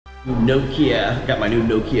Nokia, got my new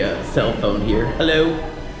Nokia cell phone here. Hello,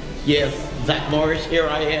 yes, Zach Morris, here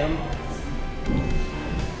I am.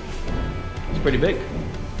 It's pretty big.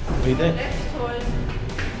 What do you think?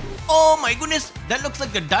 Oh my goodness, that looks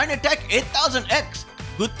like the Dynatech 8000X.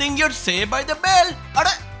 Good thing you're saved by the bell.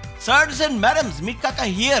 Alright, sirs and madams, meet Kaka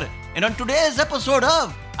here. And on today's episode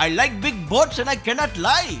of I Like Big Boats and I Cannot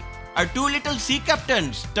Lie, our two little sea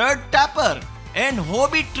captains, Third Tapper and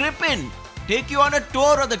Hobie Trippin, take you on a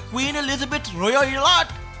tour of the Queen Elizabeth's Royal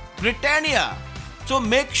Yacht, Britannia. So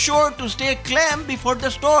make sure to stay calm before the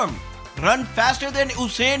storm, run faster than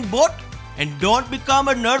Usain Bolt, and don't become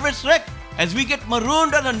a nervous wreck as we get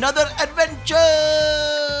marooned on another adventure.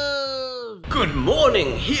 Good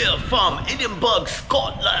morning, here from Edinburgh,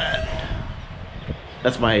 Scotland.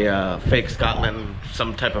 That's my fake Scotland,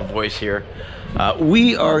 some type of voice here.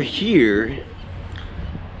 We are here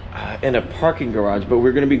in a parking garage, but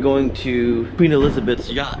we're going to be going to Queen Elizabeth's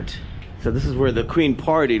yacht. So this is where the Queen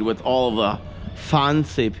partied with all the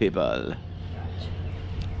fancy people.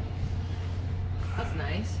 That's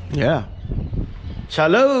nice. Yeah.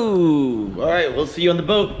 Shalom. All right, we'll see you on the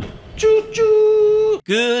boat. Choo-choo.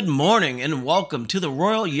 Good morning and welcome to the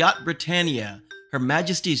Royal Yacht Britannia, Her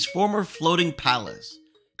Majesty's former floating palace.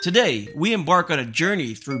 Today, we embark on a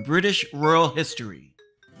journey through British royal history.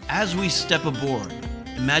 As we step aboard,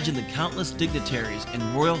 imagine the countless dignitaries and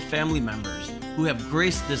royal family members who have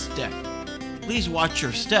graced this deck. Please watch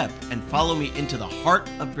your step and follow me into the heart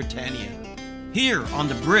of Britannia. Here on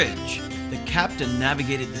the bridge, the captain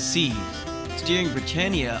navigated the seas, steering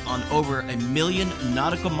Britannia on over 1 million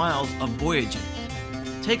nautical miles of voyaging.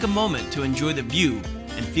 Take a moment to enjoy the view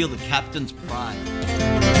and feel the captain's pride.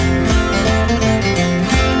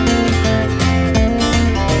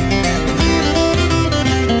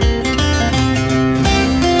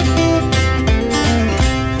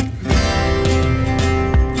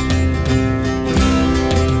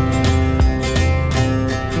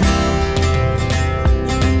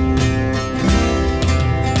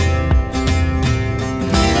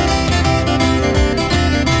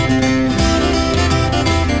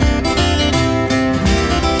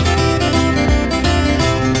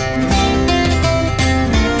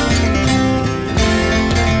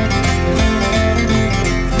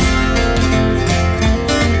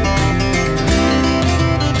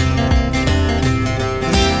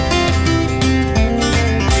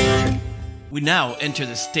 We now enter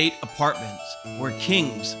the state apartments, where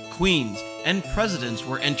kings, queens, and presidents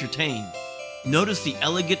were entertained. Notice the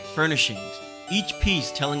elegant furnishings, each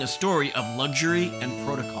piece telling a story of luxury and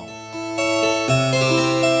protocol.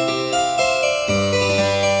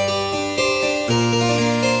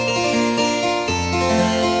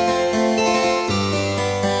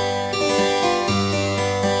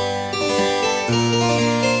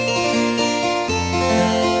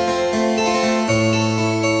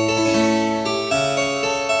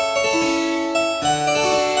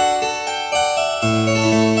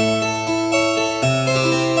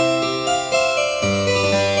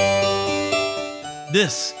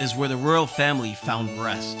 This is where the royal family found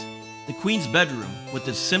rest. The Queen's bedroom, with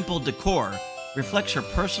its simple decor, reflects her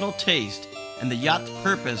personal taste and the yacht's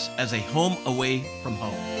purpose as a home away from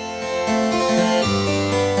home.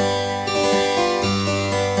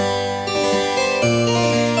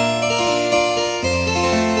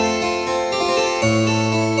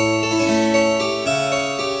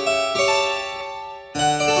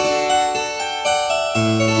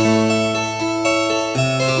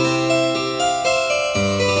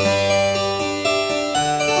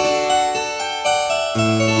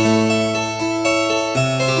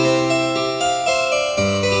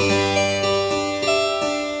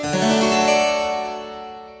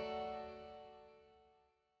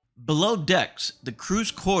 Below decks, the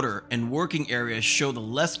crew's quarter and working areas show the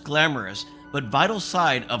less glamorous but vital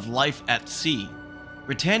side of life at sea.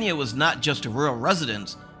 Britannia was not just a royal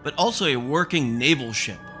residence, but also a working naval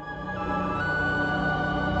ship.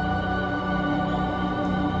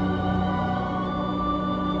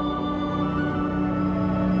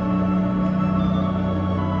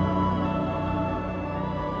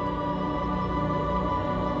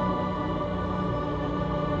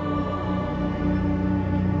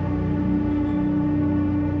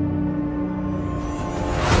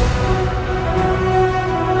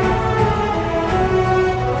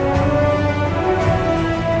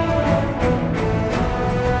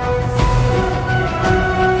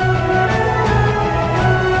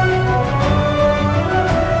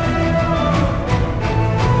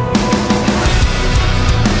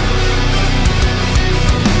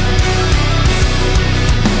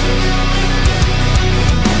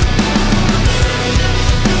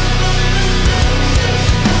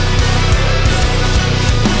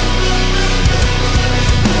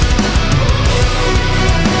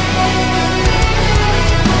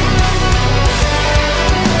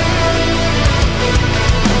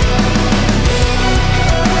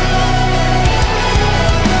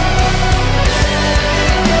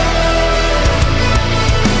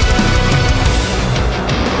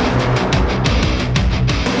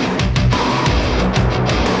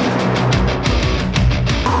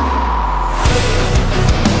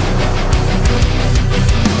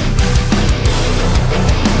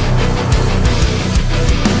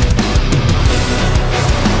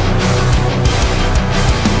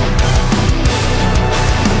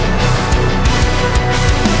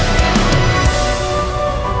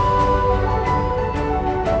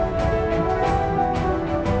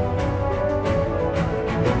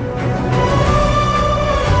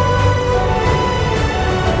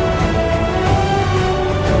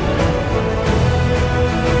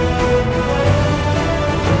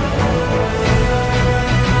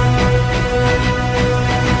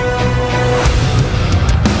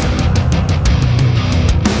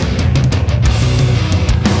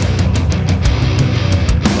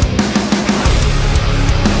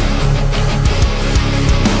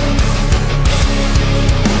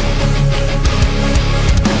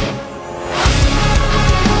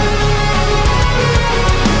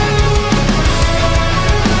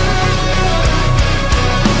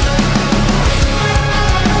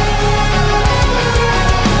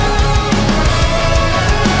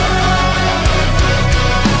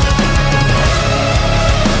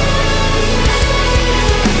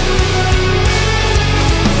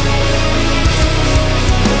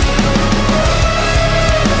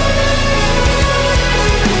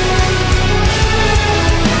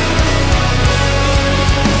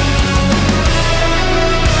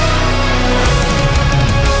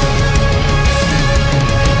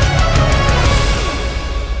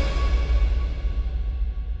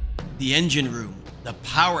 The engine room, the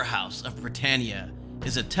powerhouse of Britannia,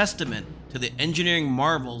 is a testament to the engineering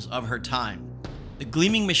marvels of her time. The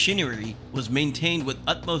gleaming machinery was maintained with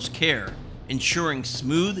utmost care, ensuring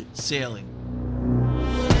smooth sailing.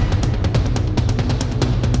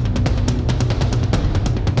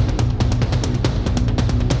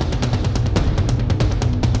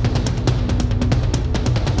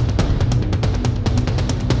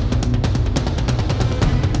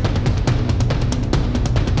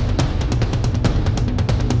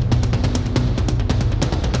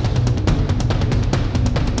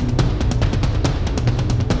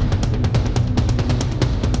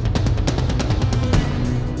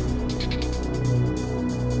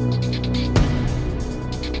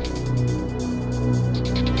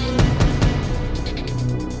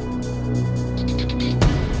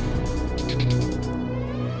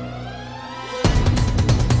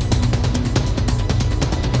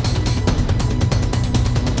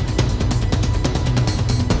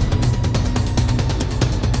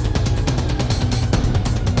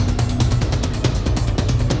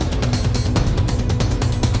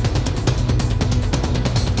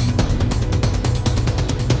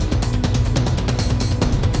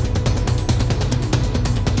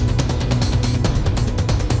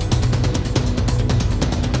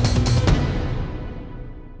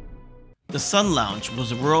 The Sun Lounge was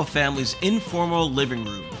the royal family's informal living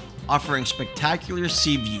room, offering spectacular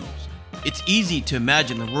sea views. It's easy to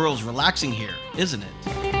imagine the royals relaxing here, isn't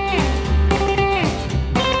it?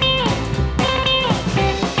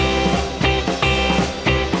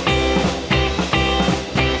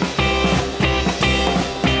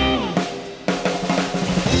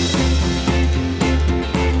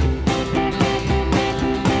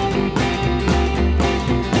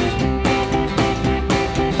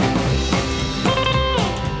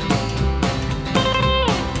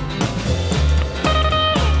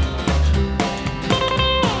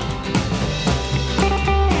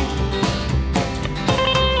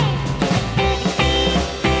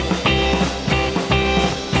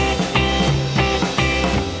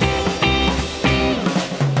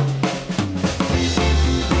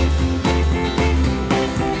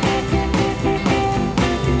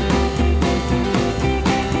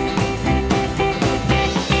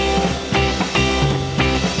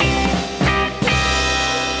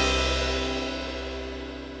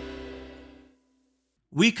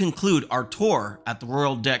 We conclude our tour at the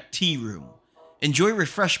Royal Deck Tea Room. Enjoy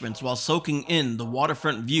refreshments while soaking in the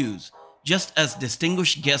waterfront views, just as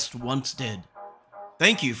distinguished guests once did.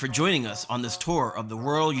 Thank you for joining us on this tour of the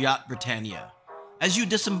Royal Yacht Britannia. As you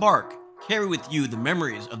disembark, carry with you the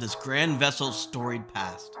memories of this grand vessel's storied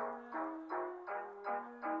past.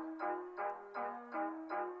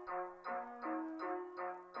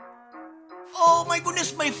 Oh my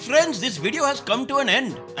goodness, my friends, this video has come to an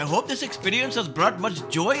end. I hope this experience has brought much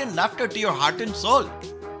joy and laughter to your heart and soul.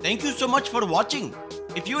 Thank you so much for watching.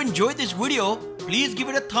 If you enjoyed this video, please give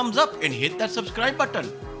it a thumbs up and hit that subscribe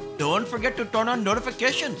button. Don't forget to turn on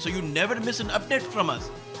notifications so you never miss an update from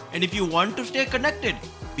us. And if you want to stay connected,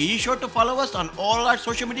 be sure to follow us on all our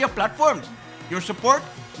social media platforms. Your support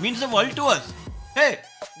means the world to us. Hey,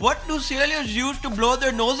 what do sailors use to blow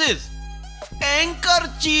their noses?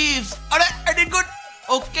 Handkerchiefs! Alright, I did good!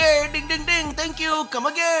 Okay, ding ding ding, thank you, come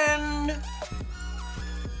again!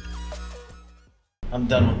 I'm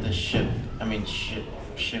done with this ship. I mean ship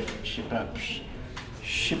up.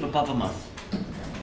 Ship above us.